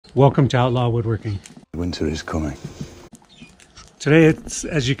Welcome to Outlaw Woodworking. Winter is coming. Today, it's,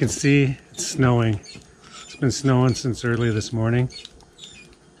 as you can see, it's snowing. It's been snowing since early this morning.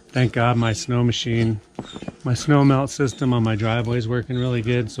 Thank God my snow machine, my snow melt system on my driveway is working really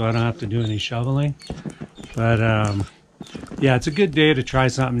good, so I don't have to do any shoveling. But yeah, it's a good day to try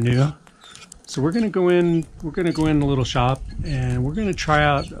something new. So we're gonna go in the little shop and we're gonna try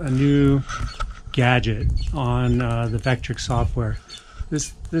out a new gadget on the Vectrix software.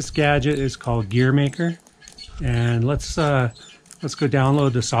 This gadget is called Gear Maker, and let's go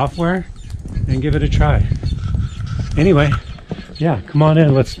download the software and give it a try. Anyway, yeah, come on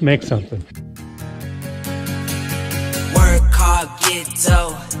in, let's make something. Work hard, get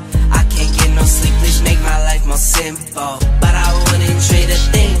dough. I can't get no sleep, please make my life more simple. But I wouldn't trade a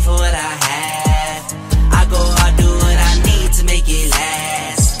thing for what I have. I go hard, do what I need to make it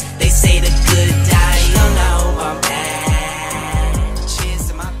last. They say the good die young, I hope I'm back. Cheers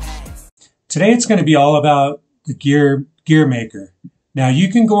to my past. Today it's going to be all about the Gear Maker. Now you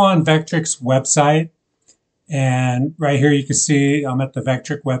can go on Vectrix website, and right here you can see I'm at the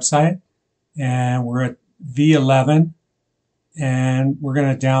Vectrix website, and we're at V11, and we're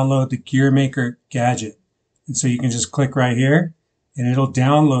going to download the Gear Maker gadget. And so you can just click right here, and it'll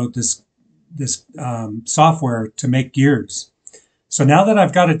download this software to make gears. So now that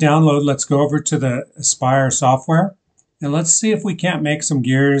I've got it downloaded, let's go over to the Aspire software, and let's see if we can't make some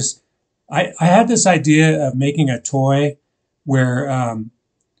gears. I had this idea of making a toy where,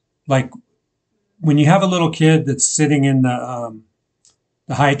 like, when you have a little kid that's sitting in the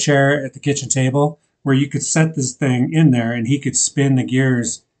high chair at the kitchen table, where you could set this thing in there and he could spin the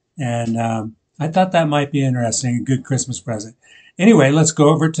gears. And I thought that might be interesting, a good Christmas present. Anyway, let's go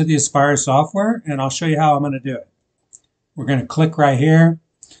over to the Aspire software and I'll show you how I'm going to do it. We're going to click right here.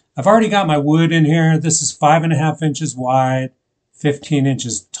 I've already got my wood in here. This is 5.5 inches wide, 15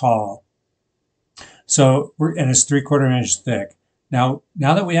 inches tall. So and it's 3/4 inch thick. Now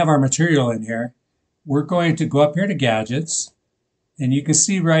that we have our material in here, we're going to go up here to Gadgets, and you can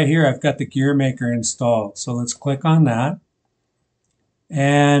see right here I've got the Gear Maker installed. So let's click on that.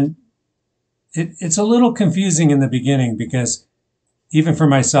 And it's a little confusing in the beginning because even for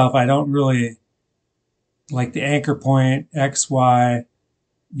myself, I don't really like the anchor point, X, Y.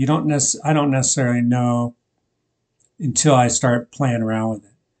 I don't necessarily know until I start playing around with it.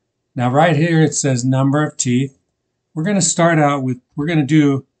 Now right here it says number of teeth. We're going to start out with, we're going to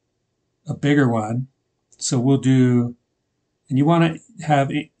do a bigger one. So we'll do, and you want to have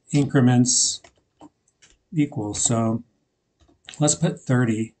increments equal. So let's put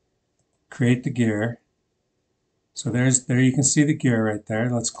 30, create the gear. So there you can see the gear right there.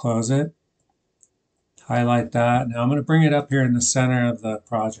 Let's close it, highlight that. Now I'm going to bring it up here in the center of the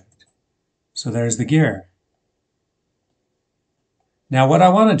project. So there's the gear. Now what I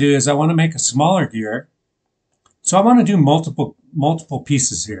want to do is I want to make a smaller gear. So I want to do multiple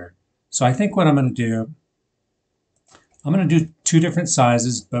pieces here. So I think what I'm going to do, I'm going to do 2 different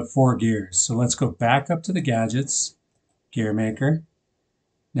sizes, but 4 gears. So let's go back up to the Gadgets, Gear Maker.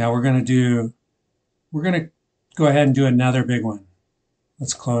 Now we're going to go ahead and do another big one.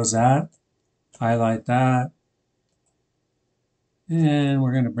 Let's close that, highlight that, and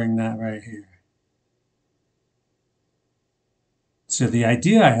we're going to bring that right here. So the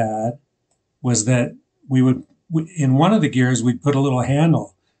idea I had was that we would, in one of the gears, we'd put a little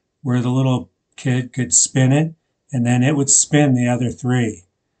handle where the little kid could spin it, and then it would spin the other 3.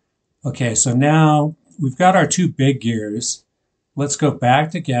 Okay, so now we've got our 2 big gears. Let's go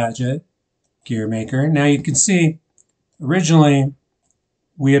back to Gadget, Gear Maker. Now you can see, originally,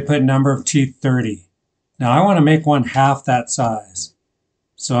 we had put number of teeth 30. Now I want to make one half that size.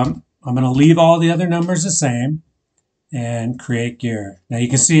 So I'm going to leave all the other numbers the same and create gear. Now you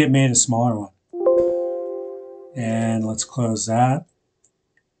can see it made a smaller one. And let's close that,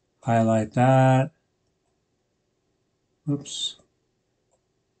 highlight that. Oops.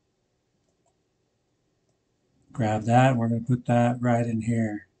 Grab that, and we're going to put that right in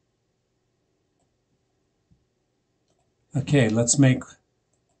here. Okay, let's make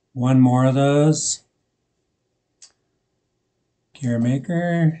one more of those. Gear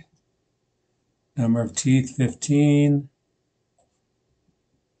Maker, number of teeth 15.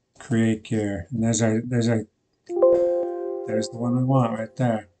 Create gear. And there's the one we want right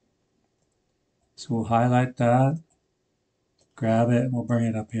there. So we'll highlight that, grab it, and we'll bring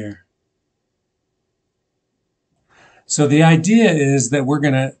it up here. So the idea is that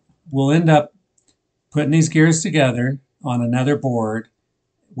we'll end up putting these gears together on another board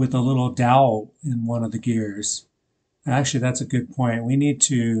with a little dowel in one of the gears. Actually, that's a good point. We need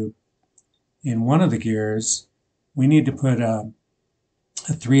to, in one of the gears, we need to put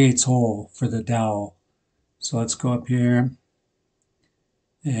a 3/8 hole for the dowel. So let's go up here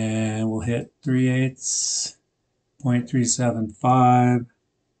and we'll hit 3/8, 0.375.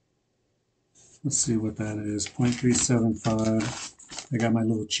 Let's see what that is, 0.375. I got my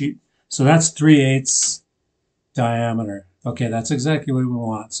little cheat. So that's 3/8 diameter. Okay, that's exactly what we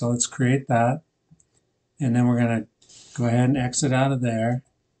want. So let's create that. And then we're going to go ahead and exit out of there.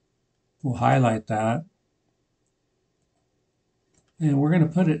 We'll highlight that. And we're going to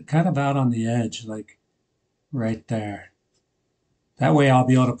put it kind of out on the edge, like right there. That way I'll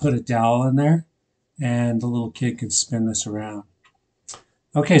be able to put a dowel in there and the little kid can spin this around.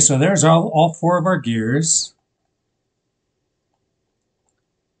 Okay, so there's all 4 of our gears.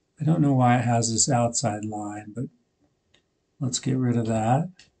 I don't know why it has this outside line, but let's get rid of that.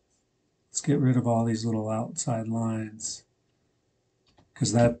 Let's get rid of all these little outside lines,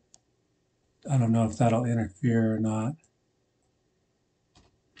 because that, I don't know if that'll interfere or not.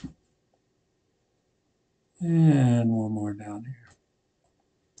 And one more down here.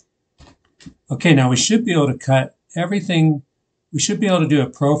 Okay, now we should be able to cut everything. We should be able to do a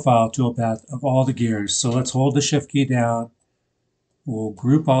profile toolpath of all the gears. So let's hold the shift key down. We'll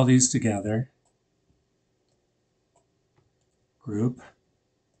group all these together. Group.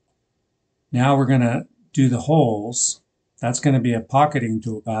 Now we're going to do the holes. That's going to be a pocketing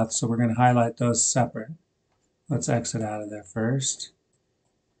toolpath, so we're going to highlight those separate. Let's exit out of there first.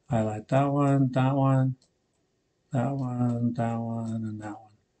 Highlight that one, that one, that one, that one, and that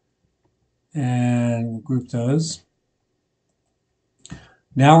one. And we'll group those.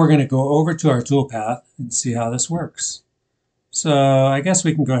 Now we're going to go over to our toolpath and see how this works. So I guess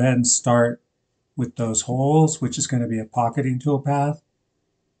we can go ahead and start with those holes, which is going to be a pocketing toolpath.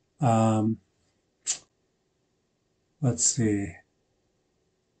 Let's see.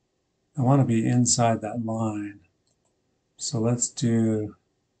 I want to be inside that line. So let's do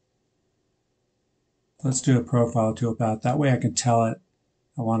a profile toolpath. That way I can tell it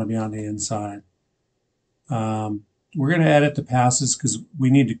I want to be on the inside. We're going to edit the passes because we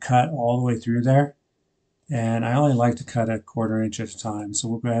need to cut all the way through there. And I only like to cut a 1/4 inch at a time. So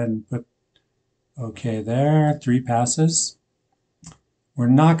we'll go ahead and put OK there, 3 passes. We're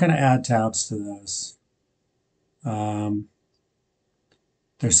not going to add tabs to those.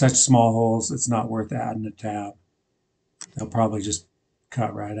 They're such small holes, it's not worth adding a tab. They'll probably just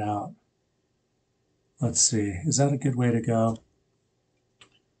cut right out. Let's see, is that a good way to go?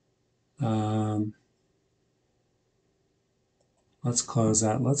 Let's close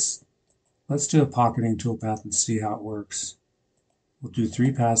that. Let's do a pocketing toolpath and see how it works. We'll do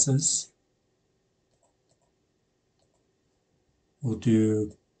 3 passes. We'll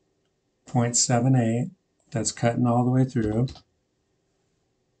do 0.78. That's cutting all the way through.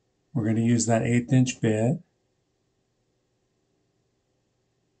 We're going to use that 1/8 inch bit.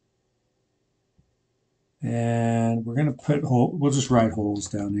 And we're going to put we'll just write holes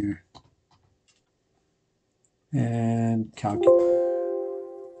down here. And calculate.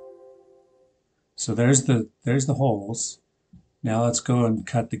 So there's the holes. Now let's go and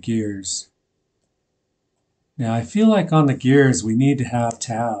cut the gears. Now I feel like on the gears we need to have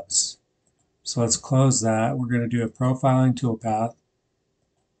tabs. So let's close that. We're going to do a profiling toolpath.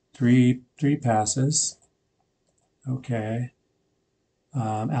 3 passes. Okay.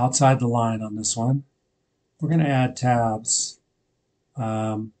 Outside the line on this one. We're going to add tabs.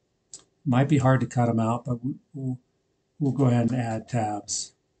 Might be hard to cut them out, but we'll go ahead and add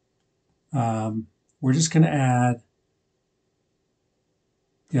tabs. We're just going to add,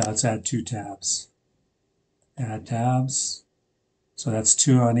 let's add 2 tabs. Add tabs. So that's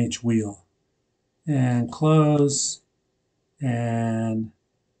 2 on each wheel. And close. And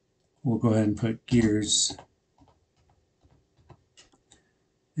we'll go ahead and put gears.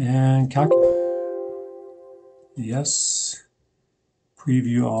 And calculate. Yes.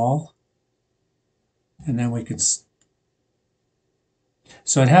 Preview all. And then we could.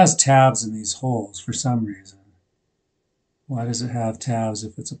 So it has tabs in these holes for some reason. Why does it have tabs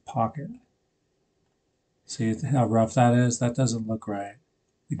if it's a pocket? See how rough that is? That doesn't look right.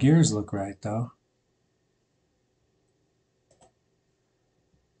 The gears look right though.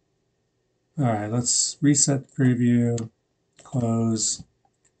 All right, let's reset the preview, close.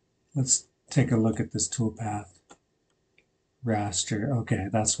 Let's take a look at this toolpath. Raster, okay,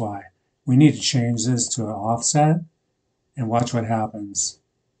 that's why. We need to change this to an offset and watch what happens.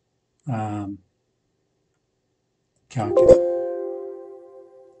 Calculate.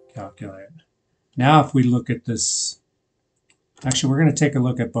 Now if we look at this, actually we're going to take a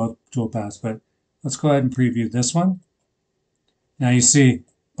look at both toolpaths, but let's go ahead and preview this one. Now you see,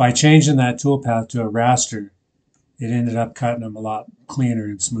 by changing that toolpath to a raster, it ended up cutting them a lot cleaner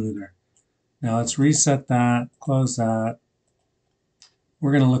and smoother. Now let's reset that, close that.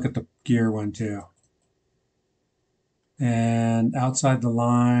 We're going to look at the gear one too. And outside the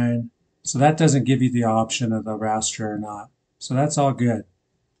line, so that doesn't give you the option of the raster or not. So that's all good.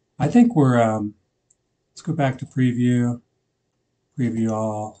 I think we're, let's go back to preview, preview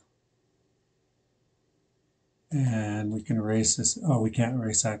all. And we can erase this. Oh, we can't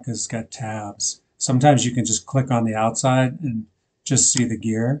erase that because it's got tabs. Sometimes you can just click on the outside and just see the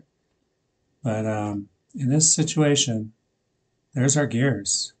gear. But in this situation, there's our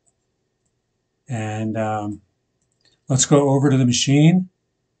gears. And let's go over to the machine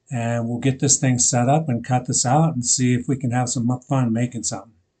and we'll get this thing set up and cut this out and see if we can have some fun making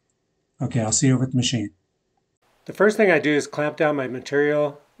something. Okay, I'll see you over at the machine. The first thing I do is clamp down my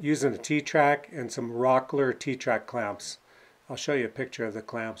material using a T-track and some Rockler T-track clamps. I'll show you a picture of the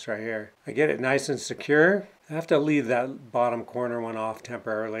clamps right here. I get it nice and secure. I have to leave that bottom corner one off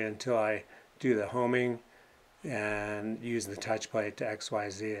temporarily until I do the homing and use the touch plate to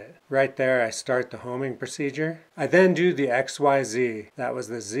XYZ it. Right there I start the homing procedure. I then do the XYZ. That was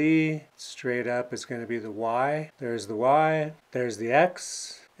the Z, straight up is going to be the Y. There's the Y, there's the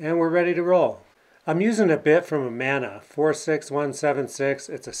X, and we're ready to roll. I'm using a bit from a Mana 46176.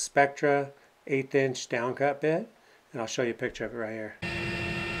 It's a Spectra 1/8 inch downcut bit, and I'll show you a picture of it right here.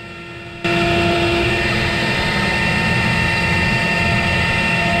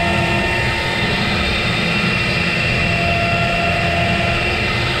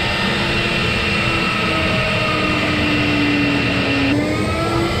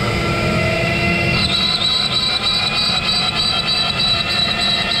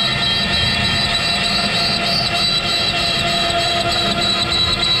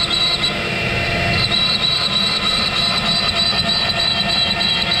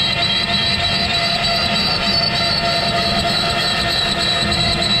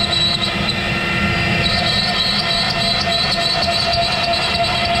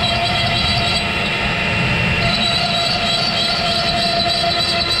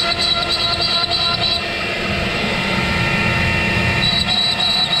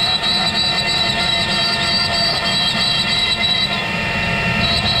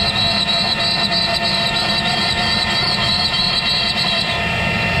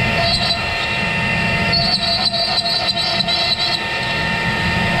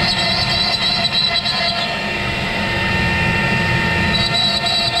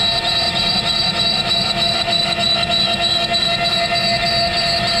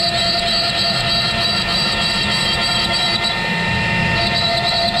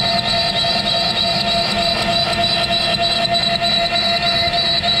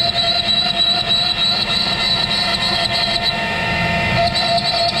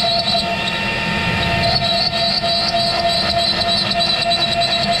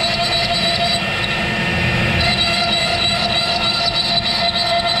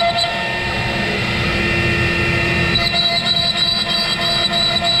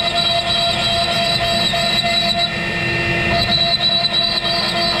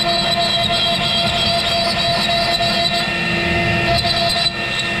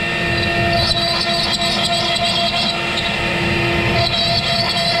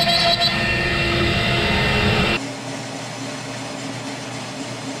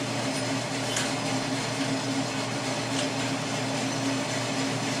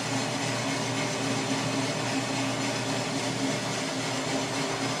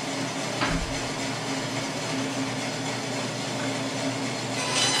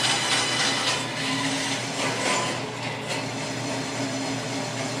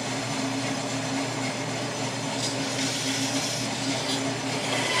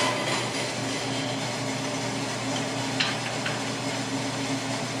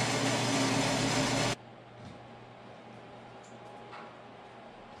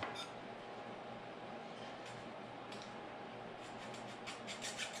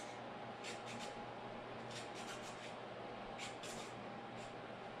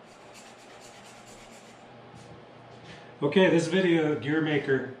 Okay, this video, Gear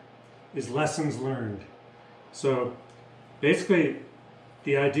Maker, is lessons learned. So basically,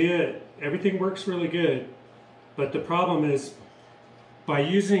 the idea, everything works really good, but the problem is by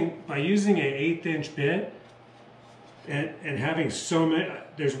using an 1/8 inch bit and having so many,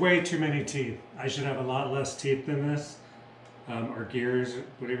 there's way too many teeth. I should have a lot less teeth than this, or gears,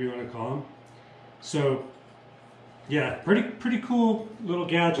 whatever you want to call them. So yeah, pretty cool little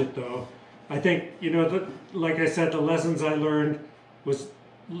gadget though. I think, you know, like I said, the lessons I learned was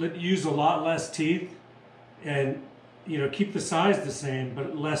use a lot less teeth and, you know, keep the size the same,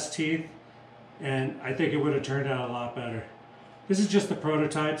 but less teeth and I think it would have turned out a lot better. This is just the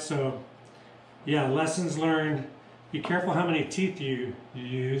prototype, so yeah, lessons learned. Be careful how many teeth you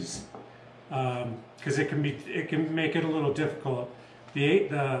use, because it can make it a little difficult. The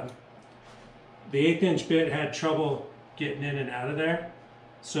 1/8 inch bit had trouble getting in and out of there.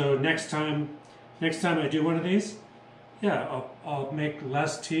 So next time I do one of these, yeah, I'll make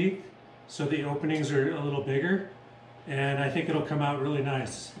less teeth so the openings are a little bigger, and I think it'll come out really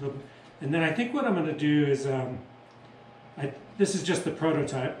nice. And then I think what I'm going to do is, this is just the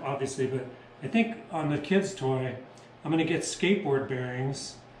prototype, obviously, but I think on the kids' toy, I'm going to get skateboard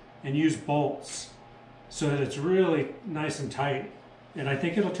bearings and use bolts so that it's really nice and tight, and I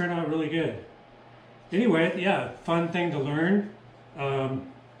think it'll turn out really good. Anyway, yeah, fun thing to learn.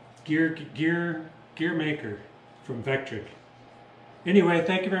 Gear maker from Vectric. Anyway,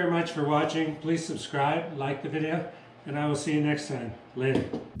 thank you very much for watching. Please subscribe, like the video, and I will see you next time. Later.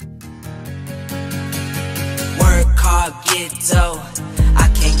 Work hard, get dough. I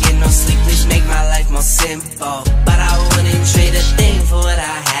can't get no sleep, which make my life more simple. But I wouldn't trade a thing for what I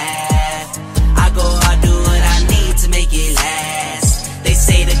have.